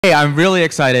Hey, I'm really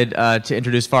excited to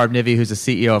introduce Farb Nivi, who's the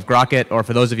CEO of Grockit, or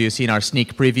for those of you who've seen our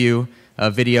sneak preview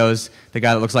videos, the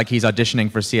guy that looks like he's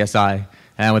auditioning for CSI.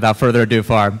 And without further ado,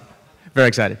 Farb, very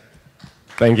excited.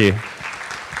 Thank you.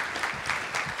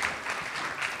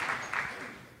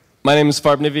 My name is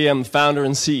Farb Nivi. I'm the founder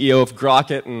and CEO of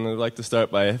Grockit, and I'd like to start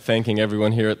by thanking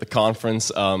everyone here at the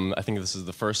conference. I think this is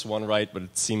the first one, right? But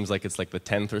it seems like it's like the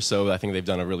 10th or so. I think they've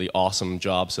done a really awesome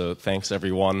job, so thanks,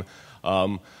 everyone.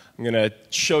 I'm going to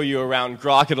show you around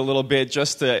Grockit a little bit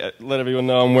just to let everyone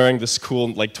know I'm wearing this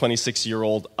cool, like,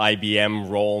 26-year-old IBM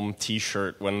Roam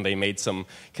t-shirt when they made some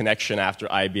connection after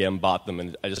IBM bought them,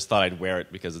 and I just thought I'd wear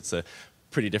it because it's a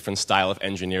pretty different style of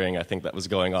engineering, I think, that was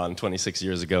going on 26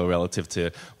 years ago relative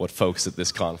to what folks at this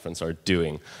conference are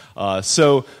doing.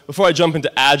 So before I jump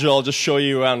into Agile, I'll just show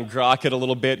you around Grockit a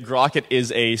little bit. Grockit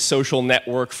is a social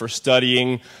network for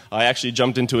studying. I actually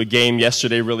jumped into a game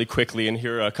yesterday really quickly, and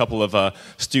here are a couple of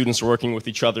students working with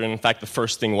each other. And in fact, the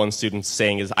first thing one student's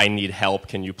saying is, "I need help,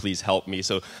 can you please help me?"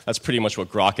 So that's pretty much what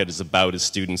Grockit is about, is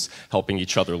students helping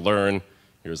each other learn.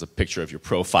 Here's a picture of your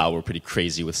profile. We're pretty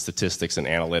crazy with statistics and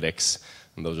analytics.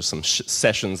 And those are some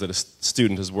sessions that a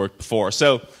student has worked before.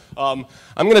 So I'm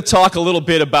going to talk a little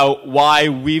bit about why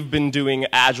we've been doing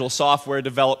Agile software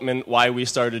development, why we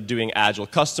started doing Agile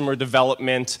customer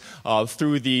development,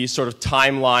 through the sort of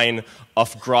timeline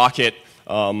of Grockit.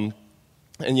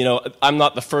 And, you know, I'm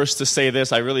not the first to say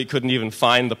this. I really couldn't even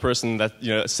find the person that,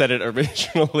 you know, said it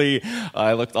originally.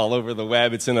 I looked all over the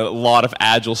web. It's in a lot of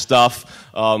Agile stuff.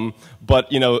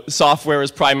 But, you know, software is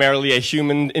primarily a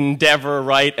human endeavor,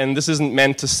 right? And this isn't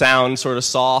meant to sound sort of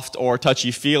soft or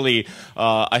touchy-feely.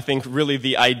 I think really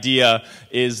the idea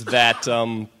is that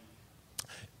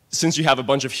since you have a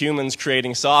bunch of humans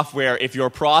creating software, if your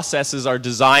processes are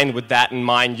designed with that in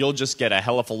mind, you'll just get a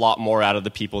hell of a lot more out of the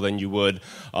people than you would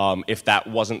if that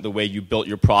wasn't the way you built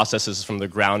your processes from the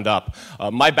ground up.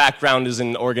 My background is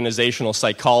in organizational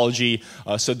psychology,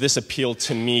 so this appealed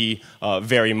to me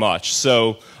very much.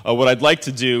 So what I'd like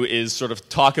to do is sort of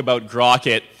talk about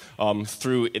Grockit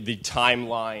through the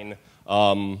timeline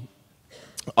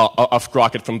of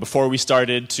Grockit, from before we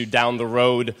started to down the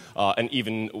road, and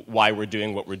even why we're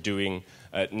doing what we're doing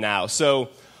now. So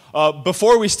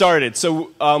before we started,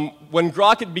 when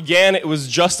Grockit began, it was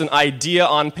just an idea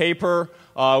on paper.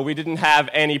 We didn't have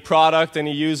any product,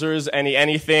 any users,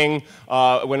 anything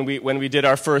when we did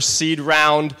our first seed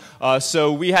round.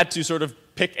 So we had to sort of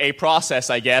pick a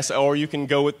process, I guess, or you can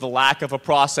go with the lack of a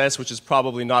process, which is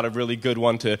probably not a really good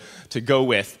one to go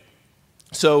with.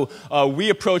 So we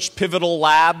approached Pivotal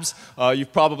Labs.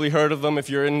 You've probably heard of them if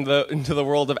you're into the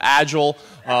world of Agile.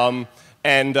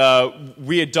 And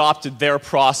we adopted their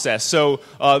process. So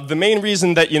the main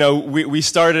reason that, you know, we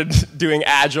started doing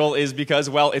Agile is because,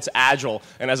 well, it's Agile.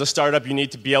 And as a startup, you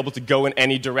need to be able to go in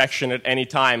any direction at any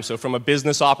time. So from a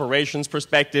business operations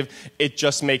perspective, it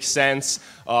just makes sense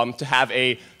to have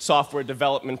a software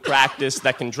development practice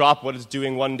that can drop what it's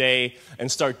doing one day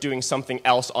and start doing something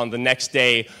else on the next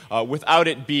day without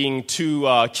it being too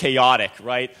chaotic,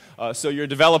 right? So your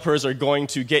developers are going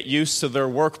to get used to their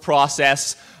work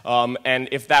process, and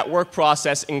if that work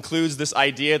process includes this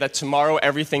idea that tomorrow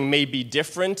everything may be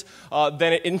different,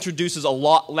 then it introduces a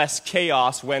lot less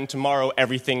chaos when tomorrow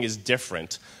everything is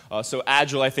different. So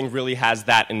Agile, I think, really has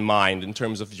that in mind in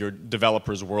terms of your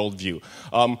developer's worldview.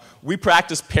 We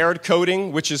practice paired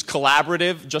coding, which is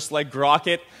collaborative, just like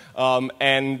Grockit.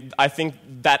 And I think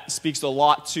that speaks a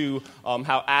lot to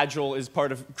how Agile is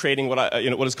part of creating what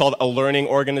is called a learning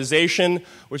organization,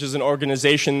 which is an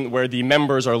organization where the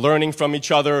members are learning from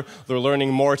each other, they're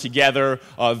learning more together,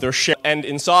 they're sharing. And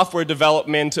in software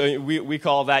development, we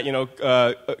call that, you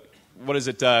know, what is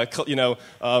it,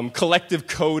 collective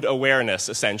code awareness,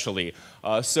 essentially.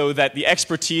 So that the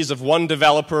expertise of one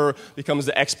developer becomes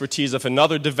the expertise of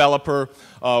another developer.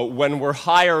 When we're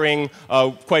hiring,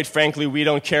 quite frankly, we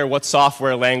don't care what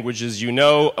software languages you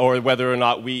know or whether or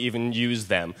not we even use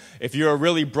them. If you're a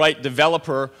really bright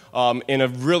developer, in a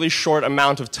really short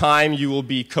amount of time, you will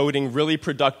be coding really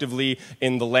productively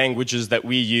in the languages that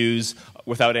we use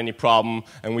without any problem,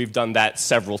 and we've done that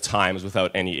several times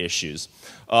without any issues.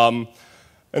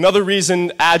 Another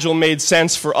reason Agile made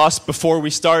sense for us before we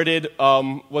started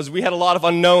was we had a lot of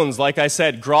unknowns. Like I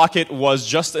said, Grockit was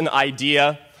just an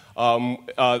idea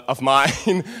of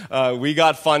mine. We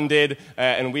got funded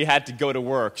and we had to go to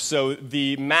work. So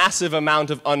the massive amount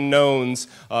of unknowns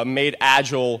made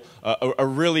Agile a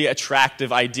really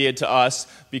attractive idea to us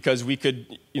because we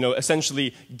could, you know,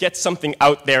 essentially get something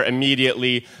out there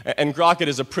immediately. And Grockit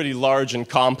is a pretty large and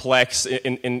complex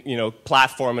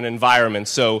platform and environment.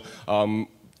 So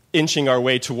inching our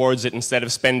way towards it instead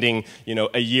of spending,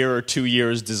 a year or 2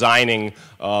 years designing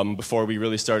before we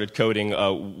really started coding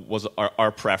was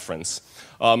our preference.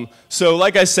 So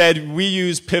like I said, we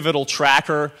use Pivotal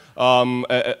Tracker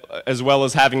as well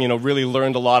as having really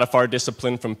learned a lot of our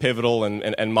discipline from Pivotal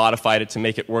and modified it to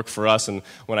make it work for us. And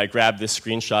when I grabbed this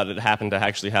screenshot, it happened to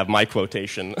actually have my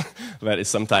quotation that is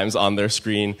sometimes on their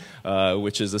screen,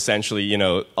 which is essentially,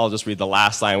 I'll just read the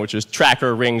last line, which is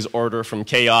tracker wrings order from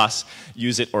chaos,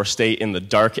 use it or stay in the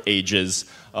dark ages.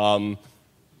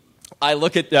 I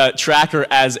look at Tracker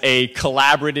as a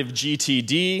collaborative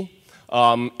GTD.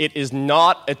 It is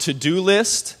not a to-do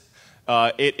list.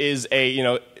 It is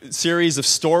a series of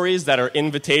stories that are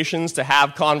invitations to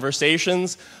have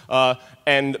conversations.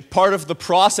 And part of the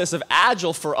process of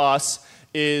Agile for us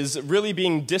is really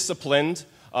being disciplined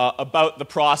about the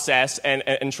process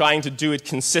and trying to do it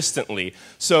consistently.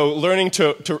 So learning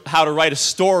how to write a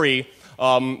story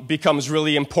becomes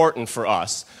really important for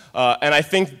us. And I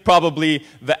think probably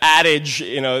the adage,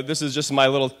 this is just my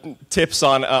little tips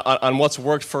on what's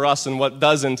worked for us and what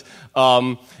doesn't,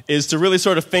 is to really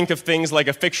sort of think of things like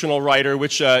a fictional writer,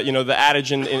 which, the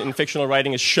adage in fictional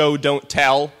writing is show, don't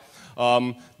tell.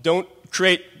 Don't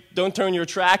turn your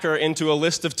tracker into a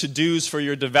list of to-dos for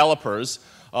your developers.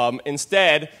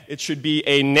 Instead, it should be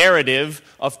a narrative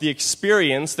of the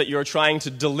experience that you're trying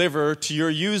to deliver to your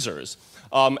users.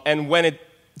 And when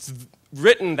it's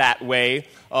written that way,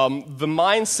 the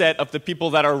mindset of the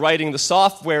people that are writing the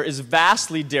software is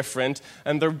vastly different,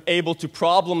 and they're able to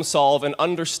problem solve and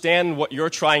understand what you're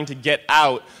trying to get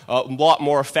out a lot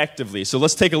more effectively. So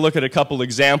let's take a look at a couple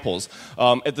examples.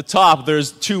 At the top,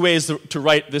 there's 2 ways to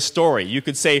write this story. You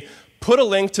could say, put a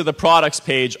link to the products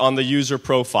page on the user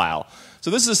profile. So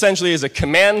this essentially is a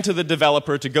command to the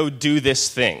developer to go do this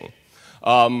thing.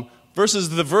 Versus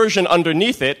the version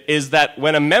underneath it is that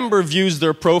when a member views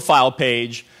their profile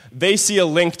page, they see a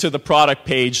link to the product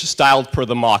page styled per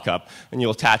the mockup, and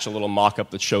you'll attach a little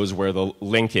mockup that shows where the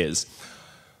link is.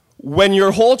 When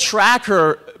your whole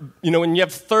tracker, when you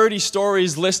have 30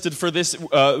 stories listed for this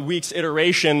week's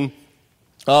iteration,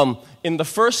 in the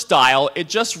first style, it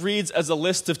just reads as a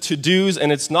list of to-dos,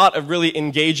 and it's not a really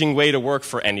engaging way to work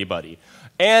for anybody.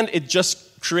 And it just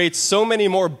creates so many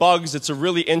more bugs. It's a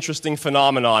really interesting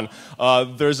phenomenon.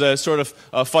 There's a sort of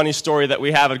a funny story that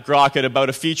we have at Grockit about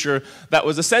a feature that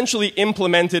was essentially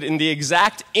implemented in the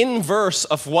exact inverse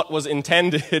of what was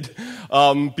intended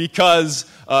because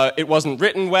it wasn't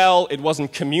written well, it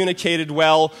wasn't communicated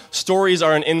well. Stories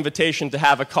are an invitation to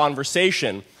have a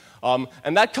conversation.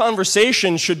 And that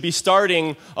conversation should be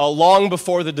starting long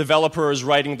before the developer is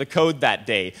writing the code that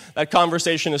day. That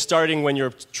conversation is starting when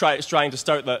you're trying to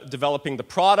start developing the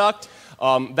product.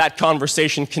 That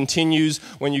conversation continues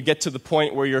when you get to the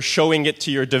point where you're showing it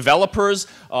to your developers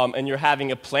and you're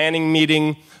having a planning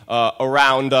meeting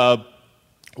around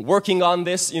working on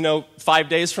this, 5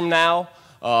 days from now.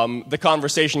 The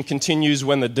conversation continues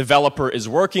when the developer is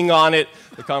working on it.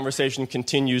 The conversation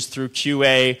continues through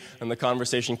QA, and the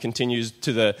conversation continues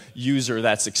to the user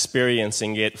that's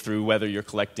experiencing it through whether you're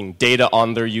collecting data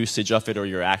on their usage of it or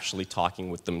you're actually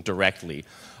talking with them directly.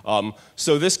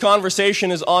 So this conversation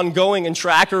is ongoing, and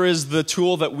Tracker is the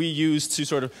tool that we use to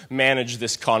sort of manage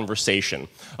this conversation.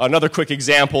 Another quick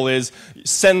example is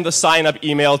send the sign-up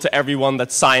email to everyone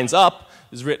that signs up.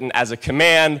 Is written as a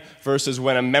command versus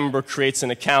when a member creates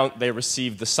an account, they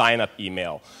receive the sign-up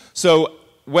email. So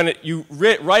when you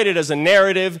write it as a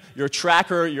narrative, your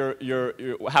tracker,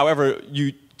 however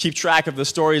you keep track of the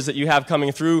stories that you have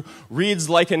coming through, reads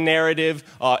like a narrative.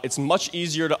 It's much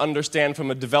easier to understand from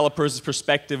a developer's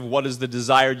perspective what is the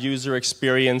desired user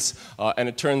experience, and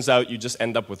it turns out you just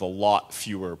end up with a lot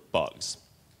fewer bugs.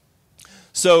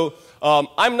 So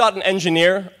I'm not an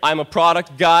engineer, I'm a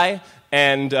product guy.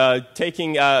 And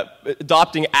adopting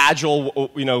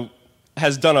Agile,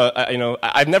 has done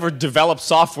I've never developed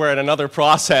software in another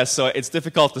process, so it's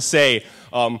difficult to say.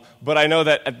 But I know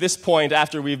that at this point,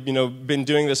 after we've been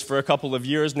doing this for a couple of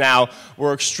years now,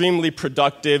 we're extremely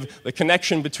productive. The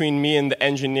connection between me and the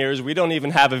engineers, we don't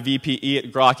even have a VPE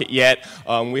at Grockit yet.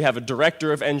 We have a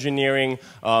director of engineering.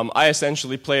 Him and I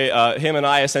essentially play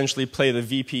the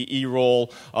VPE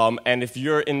role. And if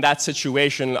you're in that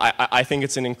situation, I think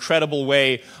it's an incredible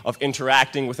way of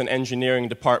interacting with an engineering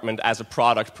department as a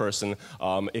product person,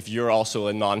 if you're also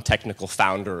a non-technical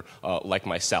founder like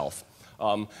myself.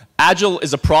 Agile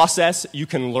is a process. You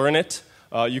can learn it.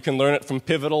 You can learn it from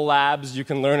Pivotal Labs. You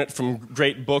can learn it from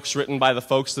great books written by the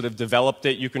folks that have developed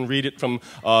it. You can read it from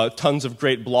tons of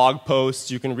great blog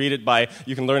posts. You can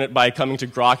learn it by coming to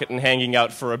Grockit and hanging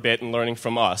out for a bit and learning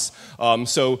from us.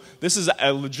 So this is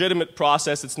a legitimate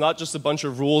process. It's not just a bunch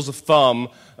of rules of thumb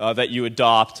that you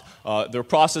adopt. There are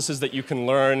processes that you can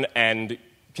learn and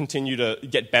continue to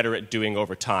get better at doing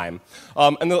over time.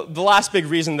 And the last big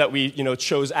reason that we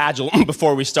chose Agile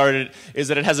before we started is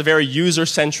that it has a very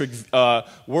user-centric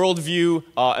worldview,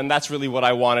 and that's really what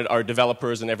I wanted our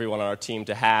developers and everyone on our team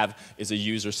to have, is a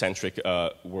user-centric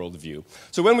worldview.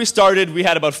 So when we started, we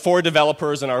had about 4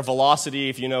 developers, and our velocity,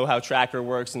 if you know how Tracker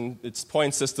works and its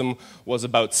point system, was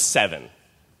about 7.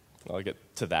 I'll get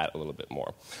to that a little bit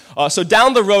more. So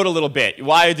down the road a little bit,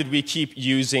 why did we keep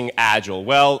using Agile?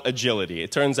 Well, agility.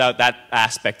 It turns out that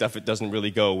aspect of it doesn't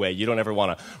really go away. You don't ever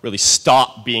want to really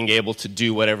stop being able to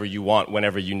do whatever you want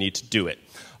whenever you need to do it.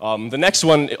 The next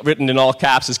one, written in all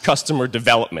caps, is customer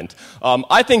development.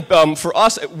 I think for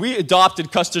us, we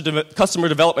adopted customer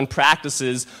development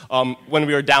practices when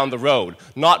we were down the road,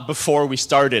 not before we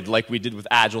started like we did with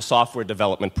Agile software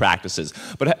development practices.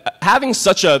 But having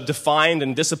such a defined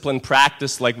and disciplined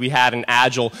practice like we had in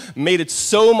Agile made it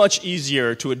so much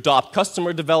easier to adopt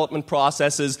customer development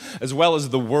processes as well as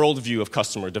the worldview of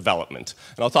customer development.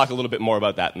 And I'll talk a little bit more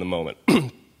about that in a moment.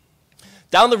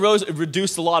 Down the road, it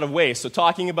reduced a lot of waste. So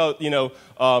talking about,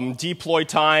 deploy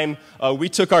time, we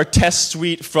took our test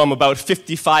suite from about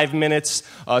 55 minutes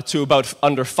to about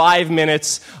under 5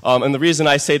 minutes. And the reason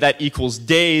I say that equals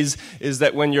days is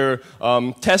that when your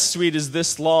test suite is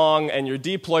this long and your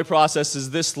deploy process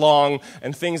is this long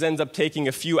and things end up taking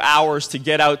a few hours to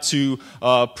get out to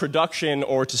production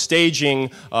or to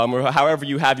staging or however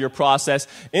you have your process,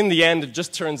 in the end, it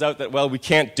just turns out that, well, we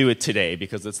can't do it today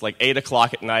because it's like 8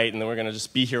 o'clock at night and then we're going to just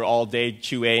be here all day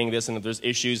QAing this, and if there's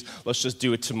issues, let's just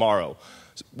do it tomorrow.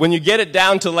 When you get it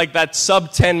down to like that sub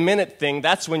 10-minute thing,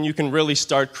 that's when you can really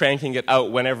start cranking it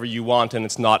out whenever you want and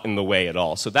it's not in the way at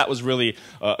all. So that was really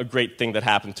a great thing that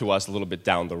happened to us a little bit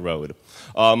down the road.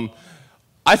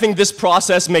 I think this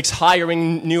process makes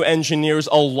hiring new engineers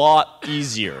a lot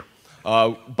easier.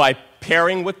 By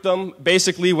pairing with them,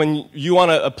 basically when you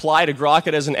want to apply to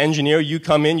Grockit as an engineer, you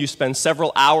come in, you spend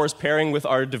several hours pairing with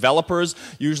our developers,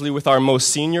 usually with our most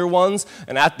senior ones,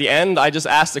 and at the end I just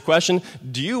ask the question,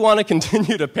 do you want to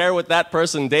continue to pair with that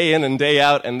person day in and day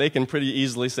out? And they can pretty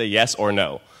easily say yes or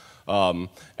no.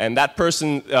 And that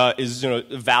person is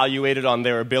evaluated on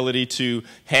their ability to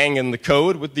hang in the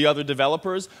code with the other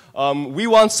developers. We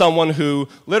want someone who,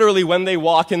 literally when they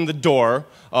walk in the door,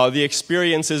 the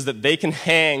experience is that they can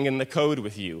hang in the code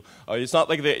with you. It's not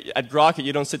like at Grockit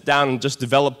you don't sit down and just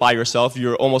develop by yourself.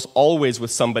 You're almost always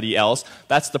with somebody else.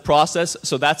 That's the process,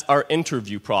 so that's our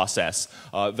interview process.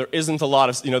 There isn't a lot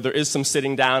of, there is some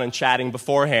sitting down and chatting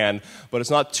beforehand, but it's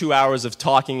not 2 hours of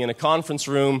talking in a conference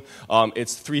room.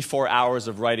 It's 3-4 hours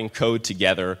of writing code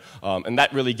together, and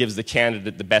that really gives the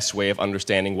candidate the best way of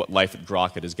understanding what life at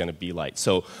Grockit is going to be like.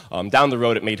 So down the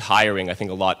road, it made hiring, I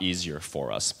think, a lot easier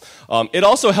for us. It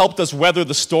also helped us weather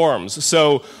the storms.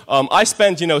 So I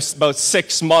spent, about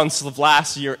 6 months of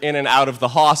last year in and out of the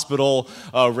hospital,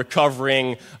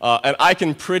 recovering, and I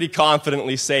can pretty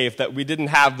confidently say if that we didn't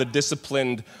have the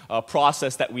disciplined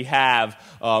process that we have,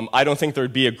 I don't think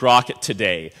there'd be a Grockit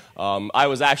today. I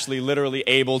was actually literally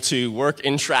able to work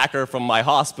in Tracker from my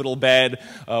hospital bed,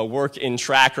 work in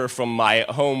Tracker from my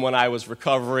home when I was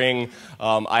recovering.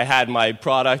 I had my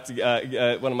product,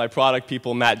 one of my product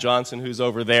people, Matt Johnson, who's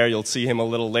over there, you'll see him a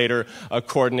little later,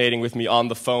 coordinating with me on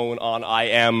the phone, on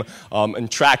IM,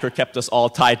 and Tracker kept us all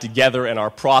tied together, and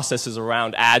our processes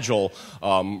around Agile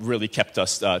really kept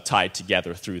us tied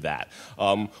together through that.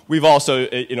 We've also,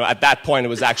 at that point it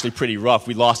was actually pretty rough.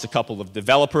 We lost a couple of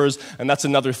developers, and that's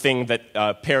another thing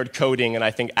that paired coding, and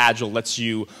I think Agile lets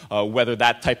you weather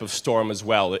that type of storm as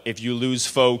well. If you lose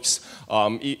folks,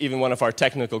 even one of our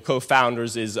technical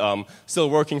co-founders is still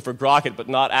working for Grockit, but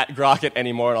not at Grockit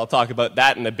anymore, and I'll talk about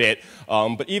that in a bit.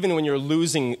 But even when you're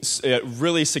losing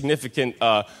really significant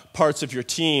parts of your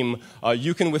team,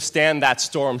 you can withstand that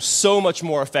storm so much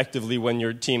more effectively when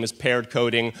your team is paired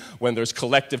coding, when there's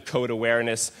collective code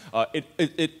awareness.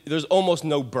 There's almost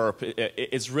no burp.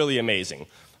 It's really amazing.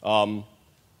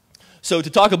 So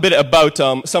to talk a bit about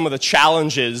some of the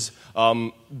challenges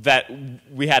that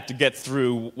we had to get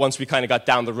through once we kind of got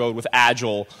down the road with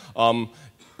Agile,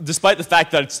 despite the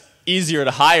fact that it's easier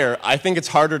to hire, I think it's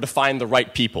harder to find the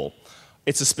right people.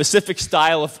 It's a specific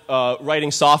style of writing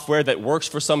software that works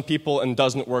for some people and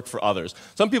doesn't work for others.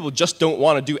 Some people just don't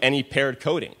want to do any paired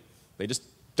coding. They just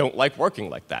don't like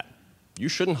working like that. you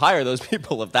shouldn't hire those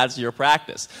people if that's your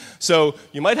practice. So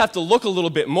you might have to look a little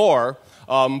bit more,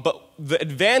 but the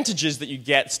advantages that you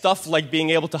get, stuff like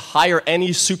being able to hire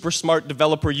any super smart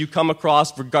developer you come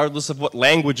across, regardless of what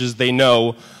languages they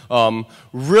know,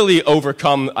 really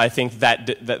overcome, I think,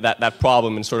 that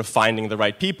problem in sort of finding the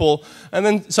right people. And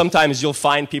then sometimes you'll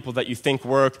find people that you think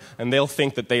work, and they'll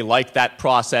think that they like that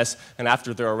process, and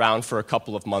after they're around for a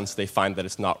couple of months, they find that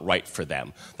it's not right for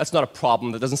them. That's not a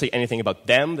problem. That doesn't say anything about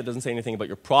them. That doesn't say anything about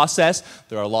your process.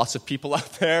 There are lots of people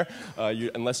out there.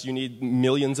 Unless you need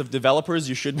millions of developers,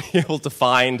 you should be able to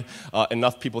find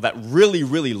enough people that really,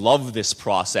 really love this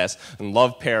process and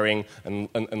love pairing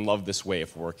and love this way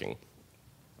of working.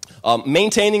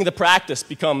 Maintaining the practice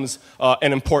becomes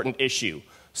an important issue.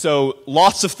 So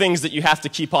lots of things that you have to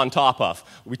keep on top of.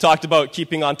 We talked about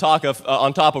keeping on top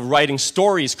of writing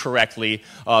stories correctly.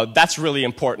 That's really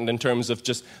important in terms of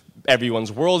just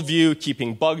everyone's worldview,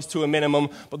 keeping bugs to a minimum,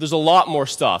 but there's a lot more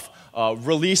stuff.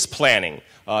 Release planning.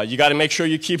 You got to make sure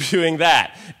you keep doing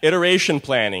that. Iteration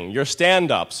planning, your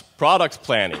stand-ups, product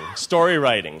planning, story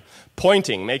writing,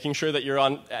 pointing, making sure that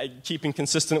you're keeping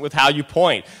consistent with how you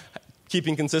point,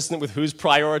 keeping consistent with who's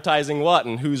prioritizing what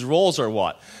and whose roles are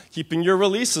what, keeping your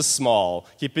releases small,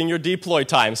 keeping your deploy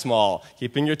time small,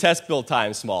 keeping your test build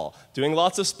time small, doing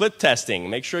lots of split testing,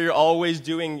 make sure you're always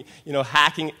doing,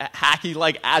 hacky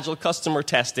like Agile customer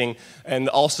testing, and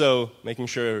also making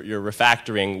sure you're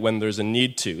refactoring when there's a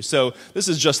need to. So this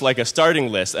is just like a starting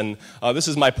list, and this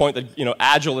is my point that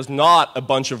Agile is not a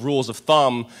bunch of rules of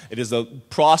thumb. It is a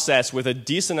process with a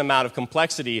decent amount of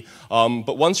complexity,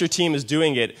 but once your team is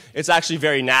doing it, it's actually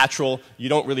very natural. You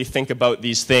don't really think about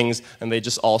these things, and they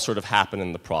just all sort of happen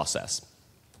in the process.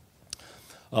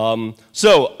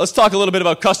 So let's talk a little bit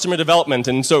about customer development.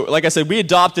 And so, like I said, we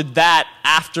adopted that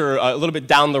after a little bit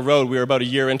down the road. We were about a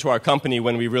year into our company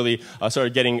when we really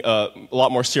started getting a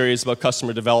lot more serious about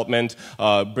customer development,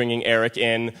 bringing Eric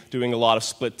in, doing a lot of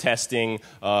split testing.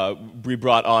 We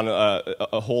brought on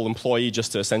a whole employee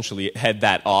just to essentially head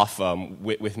that off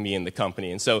with me in the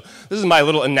company. And so this is my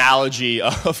little analogy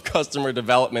of customer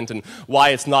development and why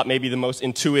it's not maybe the most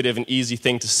intuitive and easy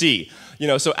thing to see.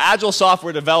 So Agile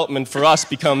software development for us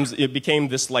became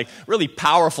this like really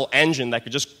powerful engine that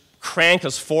could just crank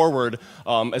us forward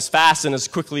as fast and as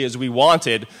quickly as we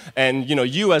wanted. And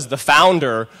you as the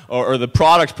founder or the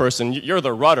product person, you're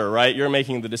the rudder, right? You're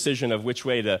making the decision of which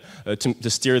way to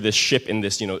steer this ship in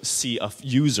this sea of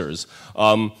users.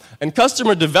 And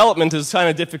customer development is kind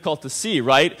of difficult to see,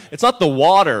 right? It's not the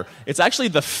water. It's actually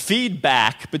the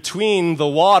feedback between the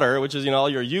water, which is all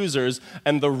your users,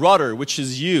 and the rudder, which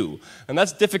is you. And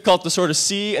that's difficult to sort of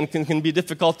see and can be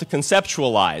difficult to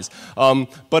conceptualize.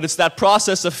 But it's that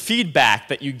process of feedback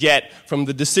that you get from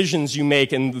the decisions you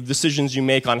make and the decisions you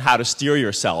make on how to steer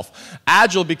yourself.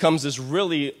 Agile becomes this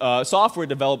really, software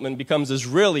development becomes this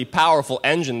really powerful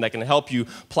engine that can help you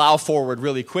plow forward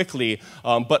really quickly.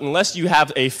 But unless you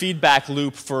have a feedback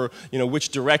loop for which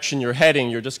direction you're heading,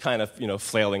 you're just kind of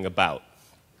flailing about.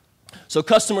 So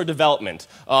customer development.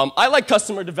 I like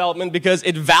customer development because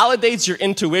it validates your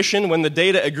intuition when the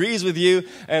data agrees with you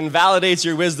and validates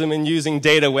your wisdom in using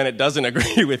data when it doesn't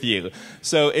agree with you.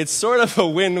 So it's sort of a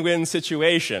win-win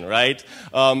situation, right?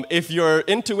 If your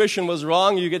intuition was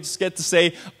wrong, you just get to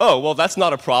say, oh, well, that's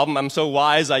not a problem. I'm so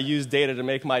wise. I use data to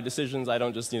make my decisions. I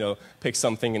don't just, pick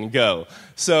something and go.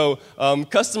 So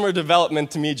customer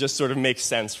development to me just sort of makes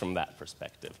sense from that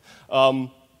perspective.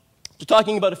 So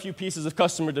talking about a few pieces of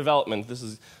customer development. This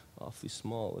is awfully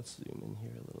small. Let's zoom in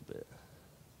here a little bit.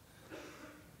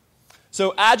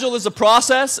 So Agile is a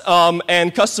process,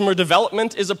 and customer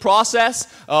development is a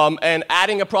process, and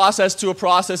adding a process to a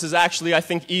process is actually, I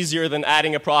think, easier than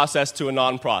adding a process to a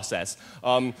non-process.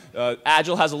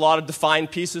 Agile has a lot of defined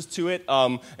pieces to it,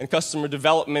 and customer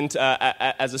development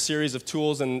as a series of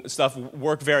tools and stuff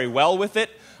work very well with it,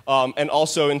 and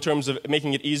also in terms of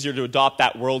making it easier to adopt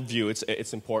that worldview,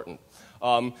 it's important.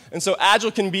 And so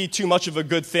Agile can be too much of a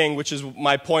good thing, which is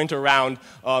my point around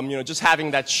just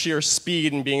having that sheer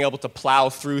speed and being able to plow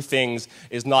through things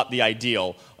is not the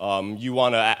ideal. You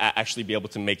want to actually be able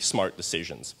to make smart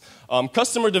decisions.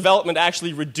 Customer development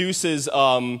actually reduces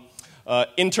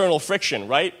internal friction,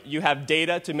 right? You have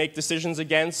data to make decisions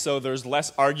against, so there's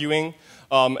less arguing.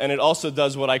 And it also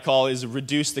does what I call is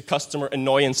reduce the customer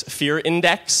annoyance fear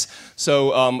index.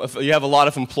 So if you have a lot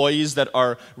of employees that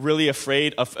are really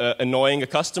afraid of annoying a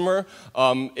customer,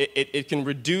 it can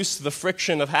reduce the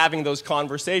friction of having those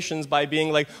conversations by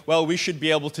being like, well, we should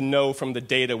be able to know from the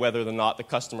data whether or not the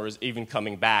customer is even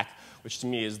coming back, which to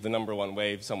me is the #1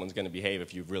 way someone's going to behave.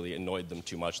 If you've really annoyed them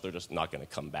too much, they're just not going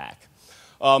to come back.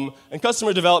 And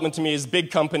customer development to me is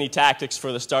big company tactics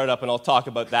for the startup, and I'll talk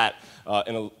about that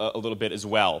in a little bit as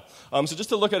well. So just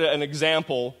to look at an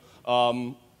example,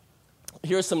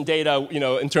 here's some data,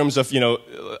 in terms of,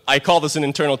 I call this an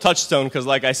internal touchstone because,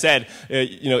 like I said,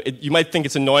 you might think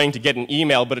it's annoying to get an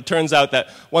email, but it turns out that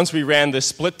once we ran this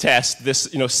split test, this,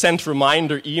 sent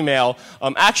reminder email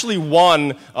actually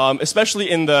won, especially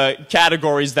in the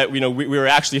categories that, we were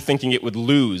actually thinking it would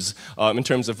lose in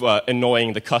terms of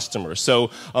annoying the customer. So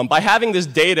by having this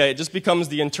data, it just becomes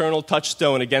the internal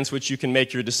touchstone against which you can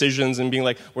make your decisions and being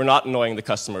like, we're not annoying the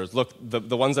customers. Look,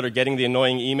 the ones that are getting the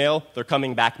annoying email, they're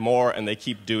coming back more, and they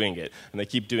keep doing it, and they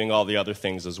keep doing all the other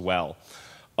things as well.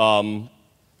 And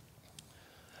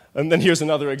then here's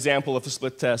another example of the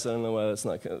split test. I don't know why that's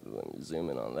not. Let me zoom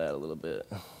in on that a little bit.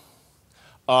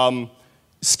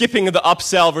 Skipping the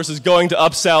upsell versus going to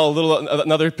upsell,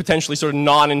 another potentially sort of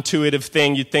non-intuitive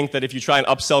thing. You'd think that if you try and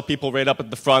upsell people right up at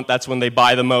the front, that's when they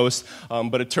buy the most.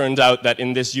 But it turned out that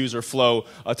in this user flow,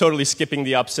 totally skipping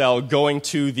the upsell, going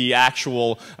to the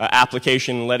actual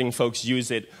application and letting folks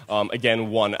use it, again,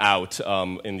 won out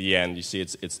in the end. You see,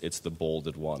 it's the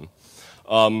bolded one.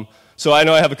 So I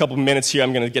know I have a couple minutes here.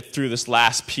 I'm going to get through this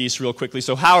last piece real quickly.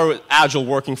 So how are Agile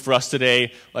working for us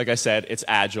today? Like I said, it's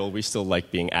Agile. We still like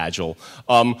being Agile.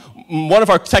 One of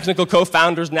our technical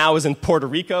co-founders now is in Puerto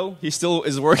Rico. He still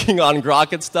is working on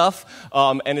Grockit stuff.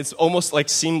 And it's almost like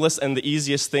seamless and the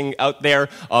easiest thing out there.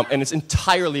 And it's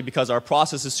entirely because our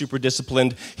process is super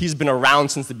disciplined. He's been around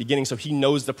since the beginning, so he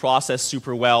knows the process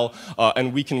super well.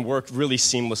 And we can work really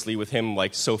seamlessly with him,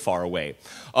 like so far away.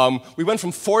 We went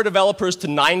from 4 developers to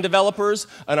 9 developers,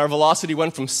 and our velocity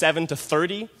went from 7 to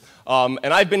 30. And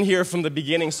I've been here from the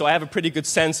beginning, so I have a pretty good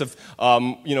sense of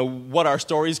what our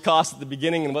stories cost at the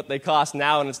beginning and what they cost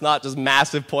now, and it's not just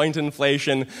massive point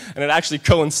inflation, and it actually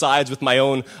coincides with my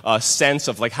own sense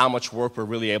of like how much work we're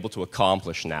really able to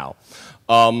accomplish now.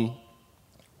 Am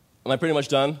I pretty much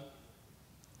done?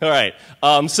 All right.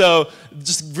 So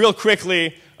just real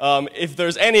quickly, if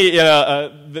there's any,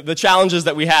 the challenges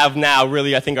that we have now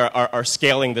really, I think, are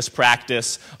scaling this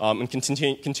practice and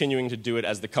continuing to do it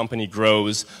as the company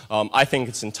grows. I think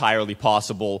it's entirely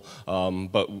possible,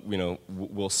 but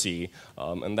we'll see.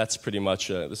 And that's pretty much,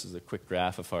 this is a quick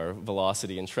graph of our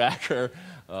velocity and tracker.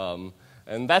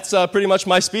 And that's pretty much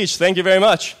my speech. Thank you very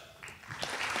much.